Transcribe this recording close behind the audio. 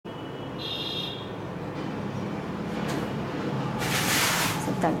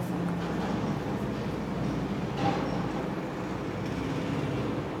చూపిస్తాను.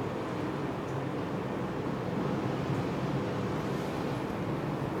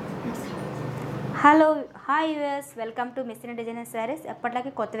 Hello, hi US, welcome to మిస్సిండియా designer saris.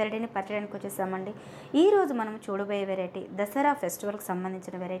 ఎప్పటిలాగే కొత్త వెరైటీని పట్టడానికి వచ్చేసామండి. ఈరోజు మనం చూడబోయే వెరైటీ దసరా ఫెస్టివల్కి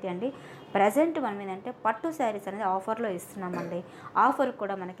సంబంధించిన వెరైటీ అండి. ప్రజెంట్ మనం ఏంటంటే పట్టు శారీస్ అనేది ఆఫర్లో ఇస్తున్నామండి. ఆఫర్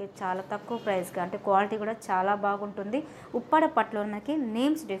కూడా మనకి చాలా తక్కువ ప్రైస్గా, అంటే క్వాలిటీ కూడా చాలా బాగుంటుంది. ఉప్పాడ పట్టులో మనకి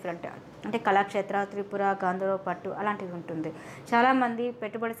నేమ్స్ డిఫరెంట్, అంటే కళాక్షేత్ర, త్రిపుర, గాంధర్వ పట్టు అలాంటివి ఉంటుంది. చాలామంది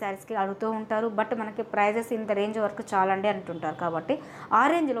పెట్టుబడి శారీస్కి అడుగుతూ ఉంటారు, బట్ మనకి ప్రైజెస్ ఇంత రేంజ్ వరకు చాలండి అంటుంటారు. కాబట్టి ఆ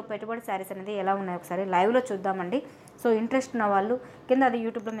రేంజ్లో పెట్టుబడి శారీస్ అనేది ఎలా ఉన్నాయి ఒకసారి లైవ్లో చూద్దామండి. సో ఇంట్రెస్ట్ ఉన్న వాళ్ళు కింద అది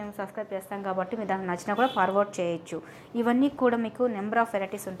యూట్యూబ్లో మేము సబ్స్క్రైబ్ చేస్తాం కాబట్టి మీరు దానికి నచ్చినా కూడా ఫార్వర్డ్ చేయొచ్చు. ఇవన్నీ కూడా మీకు నెంబర్ ఆఫ్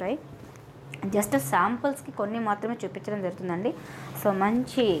వెరైటీస్ ఉంటాయి. జస్ట్ శాంపుల్స్కి కొన్ని మాత్రమే చూపించడం జరుగుతుందండి. సో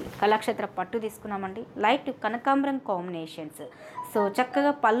మంచి కళాక్షేత్ర పట్టు తీసుకున్నామండి. లైట్ కనకాంబరం కాంబినేషన్స్. సో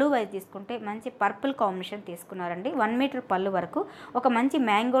చక్కగా పళ్ళు వైజ్ తీసుకుంటే మంచి పర్పుల్ కాంబినేషన్ తీసుకున్నారండి. 1 మీటర్ పళ్ళు వరకు ఒక మంచి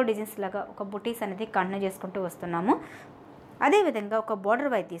మ్యాంగో డిజైన్స్ లాగా ఒక బుటీస్ అనేది కంటిన్యూ చేసుకుంటూ వస్తున్నాము. అదేవిధంగా ఒక బార్డర్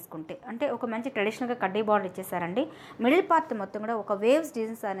వైజ్ తీసుకుంటే, అంటే ఒక మంచి ట్రెడిషనల్గా కడ్డీ బార్డర్ ఇచ్చేసారండి. మిడిల్ పార్ట్ మొత్తం కూడా ఒక వేవ్స్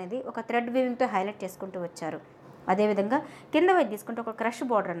డిజైన్స్ అనేది ఒక థ్రెడ్ వీవింగ్తో హైలైట్ చేసుకుంటూ వచ్చారు. అదేవిధంగా కింద వైపు తీసుకుంటే ఒక క్రష్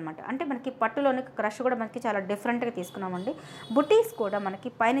బార్డర్ అనమాట. అంటే మనకి పట్టులోని క్రష్ కూడా మనకి చాలా డిఫరెంట్గా తీసుకున్నామండి. బుటీస్ కూడా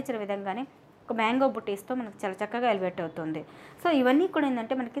మనకి పైన ఇచ్చిన విధంగానే ఒక మ్యాంగో బుటీస్తో మనకి చాలా చక్కగా ఎలివేట్ అవుతుంది. సో ఇవన్నీ కూడా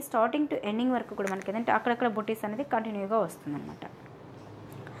ఏంటంటే మనకి స్టార్టింగ్ టు ఎండింగ్ వరకు కూడా మనకి ఏంటంటే అక్కడక్కడ బుటీస్ అనేది కంటిన్యూగా వస్తుందన్నమాట.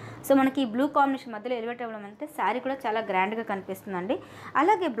 సో మనకి ఈ బ్లూ కాంబినేషన్ మధ్యలో ఎలివేట్ అవ్వడం అంటే శారీ కూడా చాలా గ్రాండ్గా కనిపిస్తుందండి.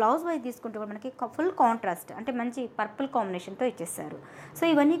 అలాగే బ్లౌజ్ వైజ్ తీసుకుంటే కూడా మనకి ఫుల్ కాంట్రాస్ట్, అంటే మంచి పర్పుల్ కాంబినేషన్తో ఇచ్చేస్తారు. సో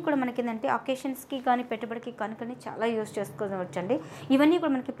ఇవన్నీ కూడా మనకి ఏంటంటే అకేషన్స్కి కానీ పెట్టుబడికి కానీ చాలా యూజ్ చేసుకోవచ్చండి. ఇవన్నీ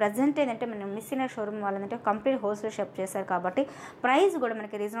కూడా మనకి ప్రజెంట్ ఏంటంటే మనం మిస్సిండియా షోరూమ్ వాళ్ళంటే కంప్లీట్ హోల్సేల్ షాప్ చేశారు కాబట్టి ప్రైస్ కూడా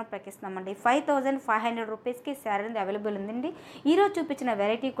మనకి రీజనబుల్ ప్రకటిస్తున్నామండి. 5500 రూపీస్కి శారీ అనేది అవైలబుల్ ఉందండి. ఈరోజు చూపించిన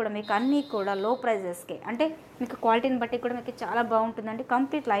వెరైటీ కూడా మీకు అన్నీ కూడా లో ప్రైజెస్కి, అంటే మీకు క్వాలిటీని బట్టి కూడా మీకు చాలా బాగుంటుందండి.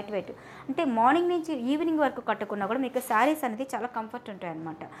 కంప్లీట్ లైట్ వెయిట్, అంటే మార్నింగ్ నుంచి ఈవినింగ్ వరకు కట్టుకున్నా కూడా మీకు శారీస్ అనేది చాలా కంఫర్ట్ ఉంటాయి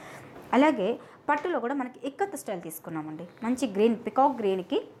అన్నమాట. అలాగే పట్టులో కూడా మనకి ఇక్కత్ స్టైల్ తీసుకున్నామండి. మంచి గ్రీన్, పికాక్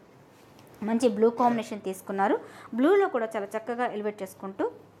గ్రీన్కి మంచి బ్లూ కాంబినేషన్ తీసుకున్నారు. బ్లూలో కూడా చాలా చక్కగా ఎలివేట్ చేసుకుంటూ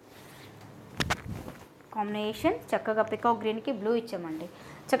కాంబినేషన్ చక్కగా పికాక్ గ్రీన్కి బ్లూ ఇచ్చామండి.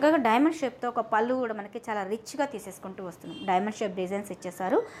 చక్కగా డైమండ్ షేప్తో ఒక పళ్ళు కూడా మనకి చాలా రిచ్గా తీసేసుకుంటూ వస్తున్నాం. డైమండ్ షేప్ డిజైన్స్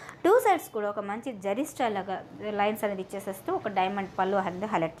ఇచ్చేసారు. 2 సైడ్స్ కూడా ఒక మంచి జరీ స్టైల్ లాగా లైన్స్ అనేది ఇచ్చేసేస్తూ ఒక డైమండ్ పళ్ళు అనేది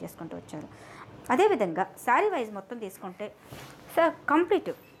హైలైట్ చేసుకుంటూ వచ్చారు. అదేవిధంగా శారీ వైజ్ మొత్తం తీసుకుంటే సార్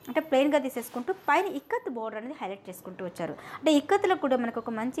కంప్లీట్ అంటే ప్లెయిన్గా తీసేసుకుంటూ పైన ఇక్కత్ బోర్డర్ అనేది హైలైట్ చేసుకుంటూ వచ్చారు. అంటే ఇక్కత్లో కూడా మనకు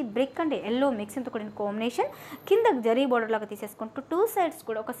ఒక మంచి బ్రిక్ అండ్ ఎల్లో మిక్సింగ్తో కూడిన కాంబినేషన్, కింద జరీ బోర్డర్ లాగా తీసేసుకుంటూ 2 సైడ్స్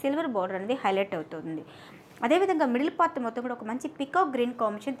కూడా ఒక సిల్వర్ బోర్డర్ అనేది హైలైట్ అవుతుంది. అదేవిధంగా మిడిల్ పార్ట్ మొత్తం కూడా ఒక మంచి పికాక్ గ్రీన్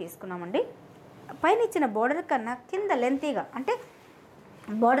కాంబినేషన్ తీసుకున్నామండి. పైన ఇచ్చిన బోర్డర్ కన్నా కింద లెంతీగా, అంటే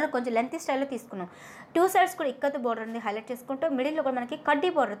బోర్డర్ కొంచెం లెంతీ స్టైల్లో తీసుకున్నాం. 2 సైడ్స్ కూడా ఇక్కత్ బోర్డర్ అనేది హైలైట్ చేసుకుంటూ మిడిల్లో కూడా మనకి కడ్డీ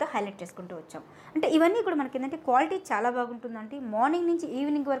బోర్డర్తో హైలైట్ చేసుకుంటూ వచ్చాం. అంటే ఇవన్నీ కూడా మనకి ఏంటంటే క్వాలిటీ చాలా బాగుంటుందండి. మార్నింగ్ నుంచి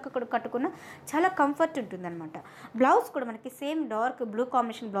ఈవినింగ్ వరకు కూడా కట్టుకున్న చాలా కంఫర్ట్ ఉంటుందన్నమాట. బ్లౌజ్ కూడా మనకి same dark blue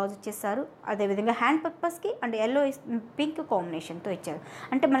combination blouse ఇచ్చేస్తారు. అదేవిధంగా హ్యాండ్ పర్పస్కి అండ్ ఎల్లో పింక్ కాంబినేషన్తో ఇచ్చారు.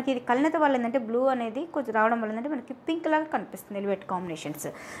 అంటే మనకి ఇది కలనత వల్ల ఏంటంటే బ్లూ అనేది కొంచెం రావడం వల్ల ఏంటంటే మనకి పింక్ లాగా కనిపిస్తుంది ఎలివేట్ కాంబినేషన్స్.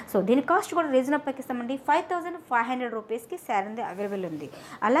 సో దీని కాస్ట్ కూడా రీజనబుల్ ఇస్తామండి. 5500 రూపీస్కి శారీ అనేది అవైలబుల్ ఉంది.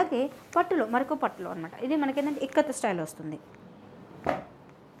 అలాగే పట్టులో మరొక పట్టులో అనమాట, ఇది మనకి ఏంటంటే ఇక్కత్ స్టైల్ వస్తుంది.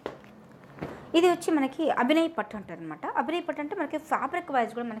 ఇది వచ్చి మనకి అభినయ్ పట్టు అంటారు అనమాట. అభినయ్ పట్టు అంటే మనకి ఫ్యాబ్రిక్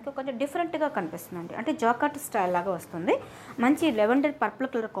వైజ్ కూడా మనకి కొంచెం డిఫరెంట్గా కనిపిస్తుందండి. అంటే జాకెట్ స్టైల్ లాగా వస్తుంది. మంచి లెవెండర్ పర్పుల్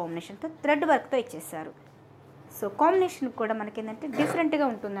కలర్ కాంబినేషన్తో థ్రెడ్ వర్క్తో ఇచ్చేసారు. సో కాంబినేషన్ కూడా మనకి ఏంటంటే డిఫరెంట్గా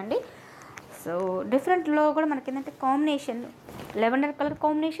ఉంటుందండి. సో డిఫరెంట్లో కూడా మనకి ఏంటంటే combination lavender colour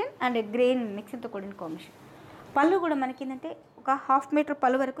combination and green మిక్సింగ్తో కూడిన కాంబినేషన్. పళ్ళు కూడా మనకి ఏంటంటే ఒక 1/2 మీటర్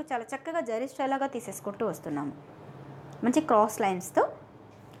పళ్ళు వరకు చాలా చక్కగా జరీ స్టైల్ లాగా తీసేసుకుంటూ వస్తున్నాము, మంచి క్రాస్ లైన్స్తో.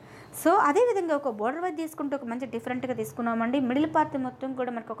 సో అదేవిధంగా ఒక బోర్డర్ వైజ్ తీసుకుంటూ ఒక మంచి డిఫరెంట్గా తీసుకున్నామండి. మిడిల్ పార్ట్ మొత్తం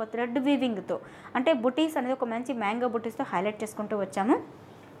కూడా మనకు ఒక థ్రెడ్ వీవింగ్తో, అంటే బుటీస్ అనేది ఒక మంచి మ్యాంగో బుటీస్తో హైలైట్ చేసుకుంటూ వచ్చాము.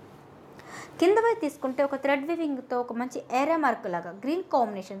 కింద వైపు తీసుకుంటే ఒక థ్రెడ్ వీవింగ్తో ఒక మంచి ఏరా మార్క్ లాగా గ్రీన్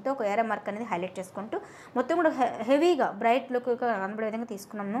కాంబినేషన్తో ఒక ఏరా మార్క్ అనేది హైలైట్ చేసుకుంటూ మొత్తం కూడా హెవీగా బ్రైట్ లుక్గా కనబడే విధంగా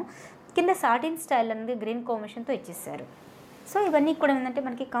తీసుకున్నాము. కింద సాటిన్ స్టైల్ అనేది గ్రీన్ కాంబినేషన్తో ఇచ్చేసారు. సో ఇవన్నీ కూడా ఏంటంటే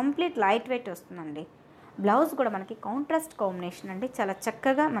మనకి కంప్లీట్ లైట్ వెయిట్ వస్తుందండి. బ్లౌజ్ కూడా మనకి కాంట్రాస్ట్ కాంబినేషన్ అండి, చాలా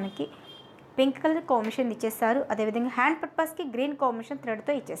చక్కగా మనకి పింక్ కలర్ కాంబినేషన్ ఇచ్చేసారు. అదేవిధంగా హ్యాండ్ పర్పస్కి గ్రీన్ కాంబినేషన్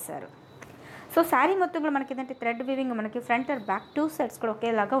థ్రెడ్తో ఇచ్చేసారు. సో శారీ మొత్తం కూడా మనకి ఏంటంటే థ్రెడ్ వీవింగ్ మనకి ఫ్రంట్ అండ్ బ్యాక్ 2 సైడ్స్ కూడా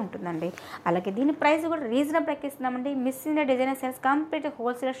ఒకేలాగా ఉంటుందండి. అలాగే దీని ప్రైస్ కూడా రీజనబుల్ ఇస్తున్నామండి. మిస్సిండియా designer saris complete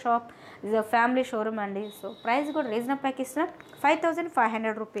wholesale shop, ఇది ఫ్యామిలీ షోరూమ్ అండి. సో ప్రైస్ కూడా రీజనబుల్ ఇస్తున్నాం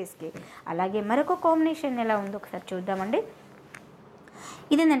 5500 రూపీస్కి. అలాగే మరొక కాంబినేషన్ ఎలా ఉందో ఒకసారి చూద్దామండి.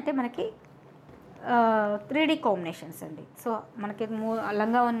 ఇదేంటంటే మనకి 3D కాంబినేషన్స్ అండి. సో మనకి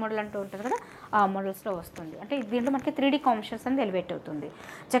లంగా వన్ మోడల్ అంటూ ఉంటుంది కదా, ఆ మోడల్స్లో వస్తుంది. అంటే దీంట్లో మనకి 3D కాంబినేషన్స్ అనేది ఎలివేట్ అవుతుంది.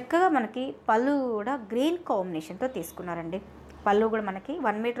 చక్కగా మనకి పళ్ళు కూడా గ్రీన్ కాంబినేషన్తో తీసుకున్నారండి. పళ్ళు కూడా మనకి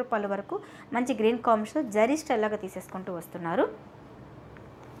 1 మీటర్ పళ్ళు వరకు మంచి గ్రీన్ కాంబినేషన్ జరీ స్టైల్ లాగా తీసేసుకుంటూ వస్తున్నారు.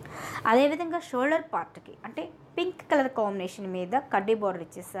 అదేవిధంగా షోల్డర్ పార్ట్కి అంటే పింక్ కలర్ కాంబినేషన్ మీద కడ్డీ బార్డర్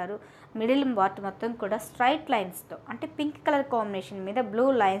ఇచ్చేసారు. మిడిల్ పార్ట్ మొత్తం కూడా స్ట్రైట్ లైన్స్తో అంటే పింక్ కలర్ కాంబినేషన్ మీద బ్లూ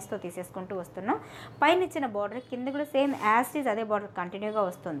లైన్స్తో తీసేసుకుంటూ వస్తున్నాం. పైన ఇచ్చిన బార్డర్ కింద కూడా సేమ్ యాజ్ ఇస్ అదే బార్డర్ కంటిన్యూగా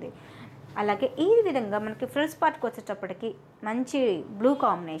వస్తుంది. అలాగే ఈ విధంగా మనకి ఫ్రిల్స్ పార్ట్కి వచ్చేటప్పటికి మంచి బ్లూ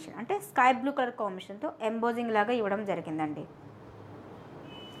కాంబినేషన్ అంటే స్కై బ్లూ కలర్ కాంబినేషన్తో ఎంబోజింగ్ లాగా ఇవ్వడం జరిగిందండి.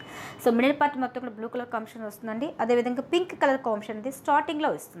 సో మిడిల్ పార్ట్ మొత్తం కూడా బ్లూ కలర్ కాంబినేషన్ వస్తుందండి. అదేవిధంగా పింక్ కలర్ కాంబినేషన్ అనేది స్టార్టింగ్లో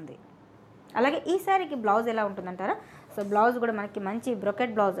వస్తుంది. అలాగే ఈ శారీకి బ్లౌజ్ ఎలా ఉంటుందంటారా? సో బ్లౌజ్ కూడా మనకి మంచి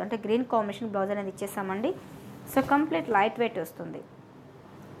బ్రొకెట్ బ్లౌజ్ అంటే గ్రీన్ కాంబినేషన్ బ్లౌజ్ అనేది ఇచ్చేసామండి. సో కంప్లీట్ లైట్ వెయిట్ వస్తుంది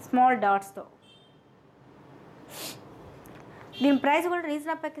స్మాల్ డాట్స్తో. దీని ప్రైస్ కూడా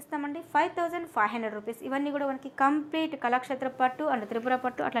రీజనబుల్ ఇస్తామండి, 5500 రూపీస్. ఇవన్నీ కూడా మనకి కంప్లీట్ కళాక్షేత్ర పట్టు అండ్ త్రిపుర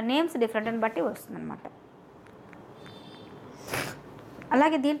పట్టు అట్లా నేమ్స్ డిఫరెంట్ అని బట్టి వస్తుందన్నమాట.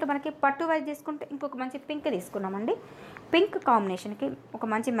 అలాగే దీంట్లో మనకి పట్టు వైజ్ తీసుకుంటే ఇంకొక మంచి పింక్ తీసుకున్నామండి. పింక్ కాంబినేషన్కి ఒక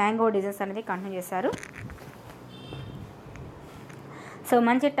మంచి మ్యాంగో డిజైన్స్ అనేది కంటిన్యూ చేశారు. సో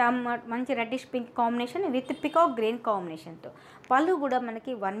మంచి reddish pink combination with peacock green కాంబినేషన్తో. పళ్ళు కూడా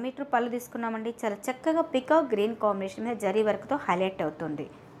మనకి 1 మీటర్ పళ్ళు తీసుకున్నామండి. చాలా చక్కగా పికాక్ గ్రీన్ కాంబినేషన్ మీద జరీ వర్క్తో హైలైట్ అవుతుంది.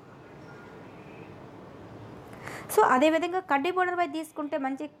 సో అదేవిధంగా కడ్డీ బార్డర్ వైపు తీసుకుంటే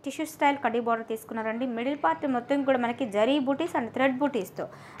మంచి టిష్యూ స్టైల్ కడ్డీ బార్డర్ తీసుకున్నారండి. మిడిల్ పార్ట్ మొత్తం కూడా మనకి జరీ బూటీస్ అండ్ థ్రెడ్ బూటీస్తో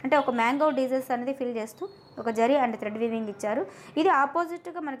అంటే ఒక మ్యాంగో డిజైన్స్ అనేది ఫిల్ చేస్తూ ఒక జరీ అండ్ థ్రెడ్ వీవింగ్ ఇచ్చారు. ఇది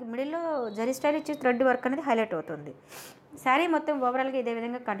ఆపోజిట్గా మనకి మిడిల్లో జరీ స్టైల్ ఇచ్చి థ్రెడ్ వర్క్ అనేది హైలైట్ అవుతుంది. శారీ మొత్తం ఓవరాల్గా ఇదే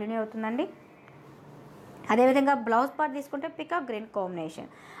విధంగా కంటిన్యూ అవుతుందండి. అదేవిధంగా బ్లౌజ్ పార్ట్ తీసుకుంటే పికాక్ గ్రీన్ కాంబినేషన్.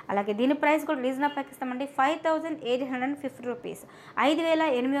 అలాగే దీని ప్రైస్ కూడా రీజనబుల్ ఇస్తామండి, 5850 రూపీస్.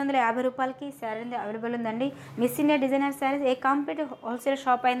 5850 రూపాయలకి శారీ అవైలబుల్ ఉందండి. మిస్ ఇండియా డిజైనర్ శారీస్ ఏ కంప్లీట్ హోల్సేల్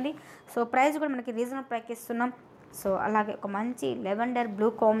షాప్ అయింది. సో ప్రైస్ కూడా మనకి రీజనబుల్ ప్రైస్ ఇస్తున్నాం. సో అలాగే ఒక మంచి లెవెండర్ బ్లూ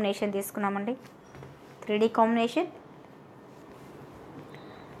కాంబినేషన్ తీసుకున్నామండి, 3D combination.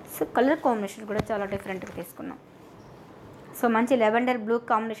 So colour combination కూడా చాలా డిఫరెంట్గా తీసుకున్నాం. సో మంచి లెవెండర్ బ్లూ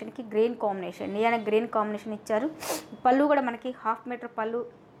కాంబినేషన్కి గ్రీన్ కాంబినేషన్ నియాన గ్రీన్ కాంబినేషన్ ఇచ్చారు. పళ్ళు కూడా మనకి 1/2 మీటర్ పళ్ళు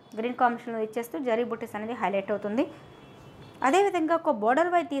గ్రీన్ కాంబినేషన్లో ఇచ్చేస్తూ జరీ బుటీస్ అనేది హైలైట్ అవుతుంది. అదేవిధంగా ఒక బార్డర్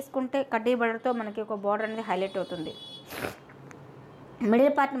వైపు తీసుకుంటే కడ్డీ బార్డర్తో మనకి ఒక బార్డర్ అనేది హైలైట్ అవుతుంది.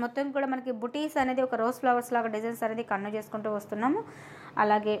 మిడిల్ పార్ట్ మొత్తం కూడా మనకి బుటీస్ అనేది ఒక రోజ్ ఫ్లవర్స్ లాగా డిజైన్స్ అనేది కంటిన్యూ చేసుకుంటూ వస్తున్నాము.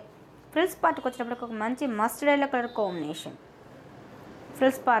 అలాగే ఫ్రిల్స్ పార్ట్కి వచ్చినప్పుడు ఒక మంచి mustard yellow colour combination.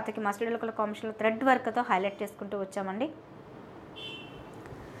 Frills పార్ట్కి మస్టర్డ్ ఎల్లో కలర్ కాంబినేషన్లో థ్రెడ్ వర్క్తో హైలైట్ చేసుకుంటూ వచ్చామండి.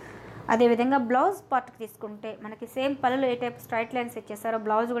 అదేవిధంగా బ్లౌజ్ పార్ట్కి తీసుకుంటే మనకి సేమ్ పళ్ళలో ఏ టైప్ స్ట్రైట్ లైన్స్ ఇచ్చేసారో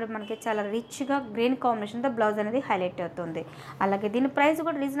బ్లౌజ్ కూడా మనకి చాలా రిచ్గా గ్రీన్ కాంబినేషన్తో బ్లౌజ్ అనేది హైలైట్ అవుతుంది. అలాగే దీని ప్రైస్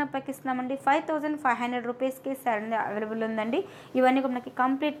కూడా రీజనబుల్ ఇస్తున్నామండి, 5500 రూపీస్కి శారీ అవైలబుల్ ఉందండి. ఇవన్నీ కూడా మనకి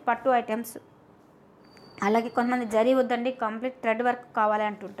కంప్లీట్ పట్టు ఐటమ్స్. అలాగే కొంతమంది జరీ వద్దండి కంప్లీట్ థ్రెడ్ వర్క్ కావాలి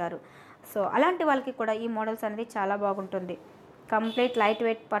అంటుంటారు. సో అలాంటి వాళ్ళకి కూడా ఈ మోడల్స్ అనేది చాలా బాగుంటుంది. కంప్లీట్ లైట్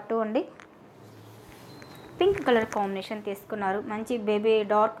వెయిట్ పట్టు అండి. పింక్ కలర్ కాంబినేషన్ తీసుకున్నారు, మంచి baby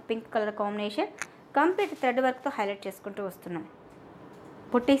dark pink colour combination complete thread వర్క్తో హైలైట్ చేసుకుంటూ వస్తున్నాం.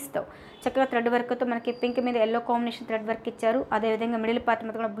 బుటీస్తో చక్కగా థ్రెడ్ వర్క్తో మనకి పింక్ మీద ఎల్లో కాంబినేషన్ థ్రెడ్ వర్క్ ఇచ్చారు. అదేవిధంగా మిడిల్ పార్ట్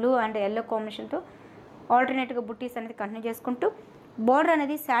మీద కూడా బ్లూ అండ్ ఎల్లో కాంబినేషన్తో ఆల్టర్నేట్గా బుటీస్ అనేది కంటిన్యూ చేసుకుంటూ బార్డర్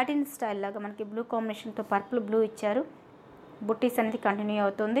అనేది సాటిన్ స్టైల్ లాగా మనకి బ్లూ కాంబినేషన్తో పర్పుల్ బ్లూ ఇచ్చారు. బుటీస్ అనేది కంటిన్యూ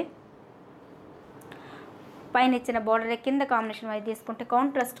అవుతుంది. పైన ఇచ్చిన బార్డర్ కింద కాంబినేషన్ వైపు తీసుకుంటే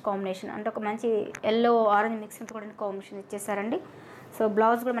కాంట్రాస్ట్ కాంబినేషన్ అంటే ఒక మంచి ఎల్లో ఆరెంజ్ మిక్సింగ్తో కూడా కాంబినేషన్ ఇచ్చేసారండి. సో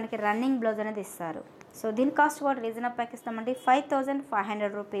బ్లౌజ్ కూడా మనకి రన్నింగ్ బ్లౌజ్ అనేది ఇస్తారు. సో దీని కాస్ట్ కూడా రీజనబుల్ ప్యాక్ ఇస్తామండి,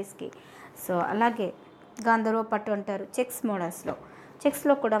 5500 రూపీస్కి. సో అలాగే గాంధర్వ పట్టు అంటారు చెక్స్ మోడల్స్లో.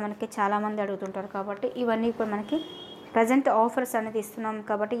 చెక్స్లో కూడా మనకి చాలామంది అడుగుతుంటారు కాబట్టి ఇవన్నీ కూడా మనకి ప్రజెంట్ ఆఫర్స్ అనేది ఇస్తున్నాం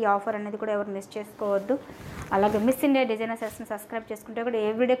కాబట్టి ఈ ఆఫర్ అనేది కూడా ఎవరు మిస్ చేసుకోవద్దు. అలాగే మిస్ ఇండియా డిజైనర్ సెస్ని సబ్స్క్రైబ్ చేసుకుంటే కూడా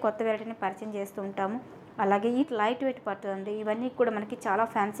ఎవ్రీడే కొత్త వెరైటీని పరిచయం చేస్తూ ఉంటాము. అలాగే ఈ లైట్ వెయిట్ పట్టు అండి, ఇవన్నీ కూడా మనకి చాలా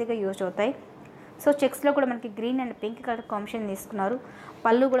ఫ్యాన్సీగా యూజ్ అవుతాయి. సో చెక్స్లో కూడా మనకి green and pink colour combination తీసుకున్నారు.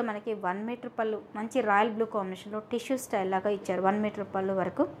 పళ్ళు కూడా మనకి 1 మీటర్ పళ్ళు మంచి రాయల్ బ్లూ కాంబినేషన్లో టిష్యూ స్టైల్ లాగా ఇచ్చారు. 1 మీటర్ పళ్ళు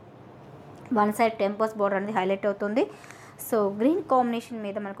వరకు వన్ సైడ్ టెంపోస్ బార్డర్ అనేది హైలైట్ అవుతుంది. సో గ్రీన్ కాంబినేషన్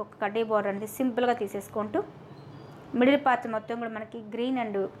మీద మనకు ఒక కడ్డీ బార్డర్ అనేది సింపుల్గా తీసేసుకుంటూ మిడిల్ పార్ట్ మొత్తం కూడా మనకి గ్రీన్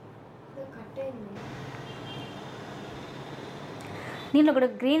అండ్ దీంట్లో కూడా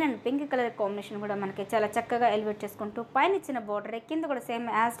green and pink colour combination కూడా మనకి చాలా చక్కగా ఎలివేట్ చేసుకుంటూ పైన ఇచ్చిన బార్డర్ కింద కూడా సేమ్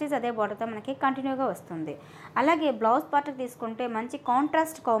యాజ్ ఇట్ ఈజ్ అదే బార్డర్తో మనకి కంటిన్యూగా వస్తుంది. అలాగే బ్లౌజ్ పార్ట్ తీసుకుంటే మంచి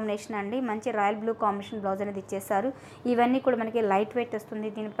కాంట్రాస్ట్ కాంబినేషన్ అండి, మంచి రాయల్ బ్లూ కాంబినేషన్ బ్లౌజ్ అనేది ఇచ్చేసారు. ఇవన్నీ కూడా మనకి లైట్ వెయిట్ వస్తుంది.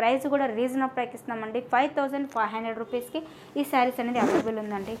 దీని ప్రైస్ కూడా రీజనబుల్ ప్రైస్ ఇస్తున్నామండి. 5500 రూపీస్కి ఈ శారీస్ అనేది అవైలబుల్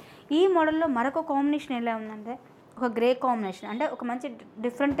ఉందండి. ఈ మోడల్లో మరొక కాంబినేషన్ ఎలా ఉందంటే ఒక గ్రే కాంబినేషన్, అంటే ఒక మంచి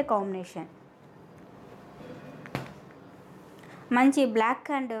డిఫరెంట్ కాంబినేషన్, మంచి బ్లాక్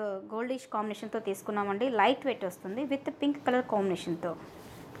అండ్ గోల్డిష్ కాంబినేషన్తో తీసుకున్నామండి. లైట్ వెయిట్ వస్తుంది విత్ పింక్ కలర్ కాంబినేషన్తో.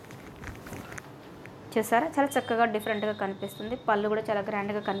 చూసారా, చాలా చక్కగా డిఫరెంట్గా కనిపిస్తుంది. పళ్ళు కూడా చాలా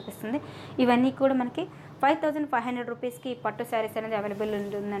గ్రాండ్గా కనిపిస్తుంది. ఇవన్నీ కూడా మనకి 5500 రూపీస్కి పట్టు శారీస్ అనేది అవైలబుల్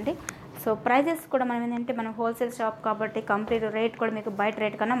ఉంటుందండి. సో ప్రైజెస్ కూడా మనం ఏంటంటే మనం హోల్సేల్ షాప్ కాబట్టి కంప్లీట్ రేట్ కూడా మీకు బయట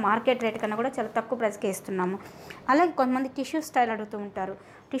రేట్ కన్నా మార్కెట్ రేట్ కన్నా కూడా చాలా తక్కువ ప్రైస్కి ఇస్తున్నాము. అలాగే కొంతమంది టిష్యూ స్టైల్ అడుగుతూ ఉంటారు.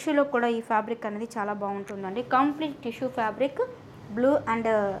 టిష్యూలో కూడా ఈ ఫ్యాబ్రిక్ అనేది చాలా బాగుంటుందండి. Complete tissue fabric blue and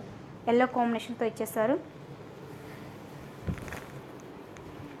yellow కాంబినేషన్తో ఇచ్చేస్తారు.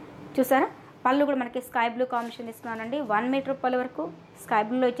 చూసారా, పళ్ళు కూడా మనకి స్కై బ్లూ కాంబినేషన్ ఇస్తున్నానండి. 1 మీటర్ పళ్ళు వరకు స్కై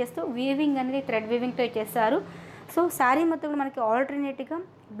బ్లూలో ఇచ్చేస్తూ వీవింగ్ అనేది థ్రెడ్ వీవింగ్తో ఇచ్చేస్తారు. సో శారీ మొత్తం కూడా మనకి ఆల్టర్నేట్గా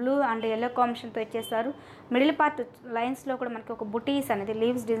బ్లూ అండ్ ఎల్లో కాంబినేషన్తో ఇచ్చేస్తారు. మిడిల్ పార్ట్ లైన్స్లో కూడా మనకి ఒక బుటీస్ అనేది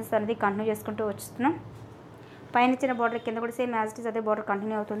లీవ్స్ డిజైన్స్ అనేది కంటిన్యూ చేసుకుంటూ వస్తున్నాం. పైన ఇచ్చిన బార్డర్ కింద కూడా సేమ్ యాజ్ ఇట్ ఈజ్ అదే బార్డర్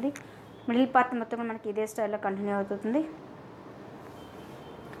కంటిన్యూ అవుతుంది. మిడిల్ పార్ట్ మొత్తం కూడా మనకి ఇదే స్టైల్లో కంటిన్యూ అవుతుంది.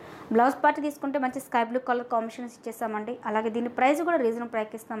 బ్లౌజ్ పార్ట్ తీసుకుంటే మంచి స్కై బ్లూ కలర్ కాంబినేషన్స్ ఇచ్చేస్తామండి. అలాగే దీని ప్రైస్ కూడా రీజనబుల్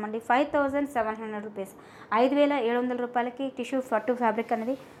ప్రైస్ ఇస్తామండి. 5700 రూపీస్, 5700 రూపాయలకి టిష్యూ పట్టు ఫ్యాబ్రిక్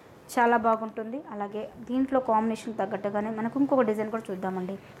అనేది చాలా బాగుంటుంది. అలాగే దీంట్లో కాంబినేషన్ తగ్గట్టుగానే మనకు ఇంకొక డిజైన్ కూడా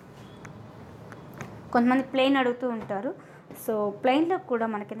చూద్దామండి. కొంతమంది ప్లెయిన్ అడుగుతూ ఉంటారు. సో ప్లెయిన్లో కూడా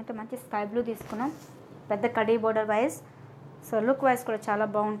మనకి ఏంటంటే మంచి స్కై బ్లూ తీసుకున్నాం, పెద్ద khadi border wise. So look wise కూడా చాలా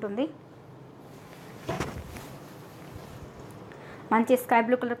బాగుంటుంది. మంచి స్కై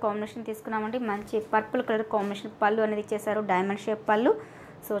బ్లూ కలర్ కాంబినేషన్ తీసుకున్నామండి. మంచి పర్పుల్ కలర్ కాంబినేషన్ పళ్ళు అనేది ఇచ్చేసారు, డైమండ్ షేప్ పళ్ళు.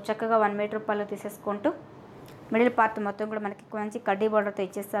 సో చక్కగా 1 మీటర్ పళ్ళు తీసేసుకుంటూ మిడిల్ పార్ట్ మొత్తం కూడా మనకి మంచి కడ్డీ బార్డర్తో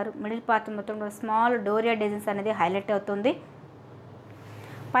ఇచ్చేస్తారు. మిడిల్ పార్ట్ మొత్తం కూడా స్మాల్ డోరియా డిజైన్స్ అనేది హైలైట్ అవుతుంది.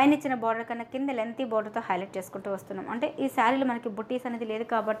 పైన ఇచ్చిన బార్డర్ కన్నా కింద లెంతీ బార్డర్తో హైలైట్ చేసుకుంటూ వస్తున్నాం. అంటే ఈ శారీలో మనకి బుట్టీస్ అనేది లేదు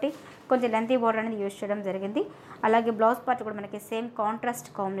కాబట్టి కొంచెం లెంతీ బార్డర్ అనేది యూజ్ చేయడం జరిగింది. అలాగే బ్లౌజ్ పార్ట్ కూడా మనకి సేమ్ కాంట్రాస్ట్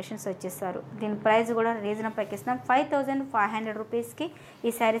కాంబినేషన్స్ వచ్చేస్తారు. దీని ప్రైస్ కూడా రీజనబుల్ ప్రైస్ ఇస్తున్నాం. 5500 రూపీస్కి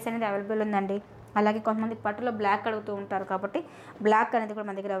ఈ శారీస్ అనేది అవైలబుల్ ఉందండి. అలాగే కొంతమంది పట్టులో బ్లాక్ అడుగుతూ ఉంటారు కాబట్టి బ్లాక్ అనేది కూడా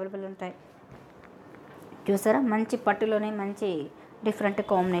మన దగ్గర అవైలబుల్ ఉంటాయి. చూసారా, మంచి పట్టులోనే మంచి డిఫరెంట్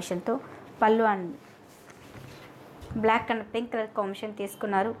కాంబినేషన్తో పళ్ళు and black and pink colour combination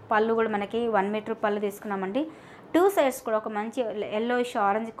తీసుకున్నారు. పళ్ళు కూడా మనకి 1 మీటర్ పళ్ళు తీసుకున్నామండి. 2 సైడ్స్ కూడా ఒక మంచి ఎల్లోయిష్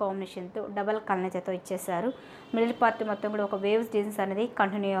ఆరెంజ్ కాంబినేషన్తో డబల్ కలనేతతో ఇచ్చేసారు. మిడిల్ పార్ట్ మొత్తం కూడా ఒక వేవ్స్ డిజైన్స్ అనేది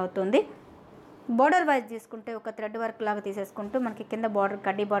కంటిన్యూ అవుతుంది. బోర్డర్ వైజ్ తీసుకుంటే ఒక థ్రెడ్ వర్క్ లాగా తీసేసుకుంటూ మనకి కింద బార్డర్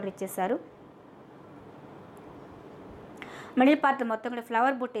కడ్డీ బార్డర్ ఇచ్చేసారు. మిడిల్ పార్ట్ మొత్తం కూడా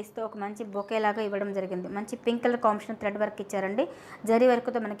ఫ్లవర్ బుట్టీస్తో ఒక మంచి బొకే లాగా ఇవ్వడం జరిగింది. మంచి pink colour combination thread work ఇచ్చారండి. జరీ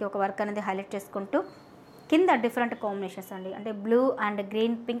వర్క్తో మనకి ఒక వర్క్ అనేది హైలైట్ చేసుకుంటూ కింద డిఫరెంట్ కాంబినేషన్స్ అండి, అంటే blue and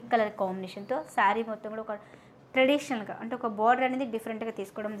green pink colour కాంబినేషన్తో శారీ మొత్తం కూడా ఒక ట్రెడిషనల్గా అంటే ఒక బార్డర్ అనేది డిఫరెంట్గా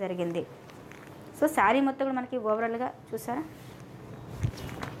తీసుకోవడం జరిగింది. సో శారీ మొత్తం కూడా మనకి ఓవరాల్గా చూసారా,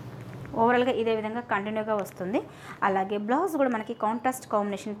 ఓవరాల్గా ఇదే విధంగా కంటిన్యూగా వస్తుంది. అలాగే బ్లౌజ్ కూడా మనకి కాంట్రాస్ట్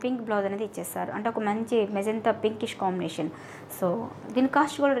కాంబినేషన్ పింక్ బ్లౌజ్ అనేది ఇచ్చేస్తారు, అంటే ఒక మంచి మెజెంతా పింకిష్ కాంబినేషన్. సో దీని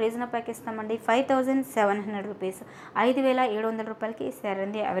కాస్ట్ కూడా రీజనబుల్ ప్రైస్ ఇస్తామండి. 5700 రూపీస్, 5700 రూపాయలకి ఈ శారీ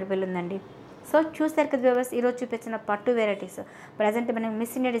అనేది అవైలబుల్ ఉందండి. సో చూసారు కదా వ్యూవర్స్, ఈరోజు చూపించిన పట్టు వెరైటీస్. ప్రజెంట్ మనం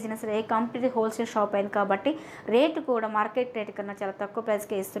మిస్సిండియా డిజైనర్స్ కంప్లీట్ హోల్సేల్ షాప్ అయింది కాబట్టి రేటు కూడా మార్కెట్ రేట్ కన్నా చాలా తక్కువ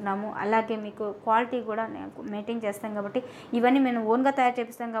ప్రైస్కే ఇస్తున్నాము. అలాగే మీకు క్వాలిటీ కూడా మెయింటైన్ చేస్తాం కాబట్టి ఇవన్నీ మేము ఓన్గా తయారు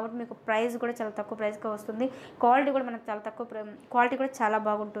చేపిస్తాం కాబట్టి మీకు ప్రైస్ కూడా చాలా తక్కువ ప్రైస్కే వస్తుంది. క్వాలిటీ కూడా మనకు చాలా తక్కువ, క్వాలిటీ కూడా చాలా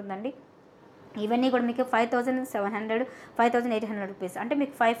బాగుంటుందండి. ఇవన్నీ కూడా మీకు 5700, 5800 రూపీస్, అంటే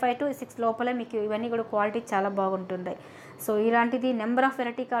మీకు 55 to 6 లోపలే మీకు ఇవన్నీ కూడా క్వాలిటీ చాలా బాగుంటుంది. సో ఇలాంటిది నెంబర్ ఆఫ్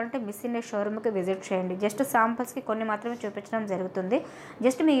వెరైటీ కావాలంటే మిస్సిండియా షోరూమ్కి విజిట్ చేయండి. జస్ట్ శాంపుల్స్కి కొన్ని మాత్రమే చూపించడం జరుగుతుంది.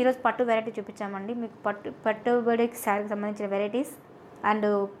 జస్ట్ మేము ఈరోజు పట్టు వెరైటీ చూపించామండి. మీకు పట్టుబడికి శారీకి సంబంధించిన వెరైటీస్ అండ్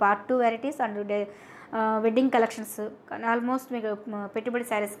పట్టు varieties and wedding collections almost మీకు పెట్టుబడి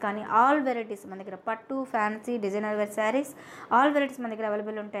శారీస్ కానీ ఆల్ వెరైటీస్ మన దగ్గర పట్టు, fancy, designer wear saris all varieties మన దగ్గర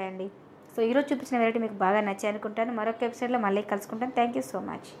అవైలబుల్ ఉంటాయండి. సో ఈరోజు చూపించిన వెరైటీ మీకు బాగా నచ్చాయి అనుకుంటాను. మరొక వెబ్సైట్లో మళ్ళీ కలుసుకుంటాను. Thank you so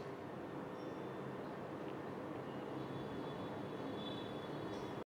much.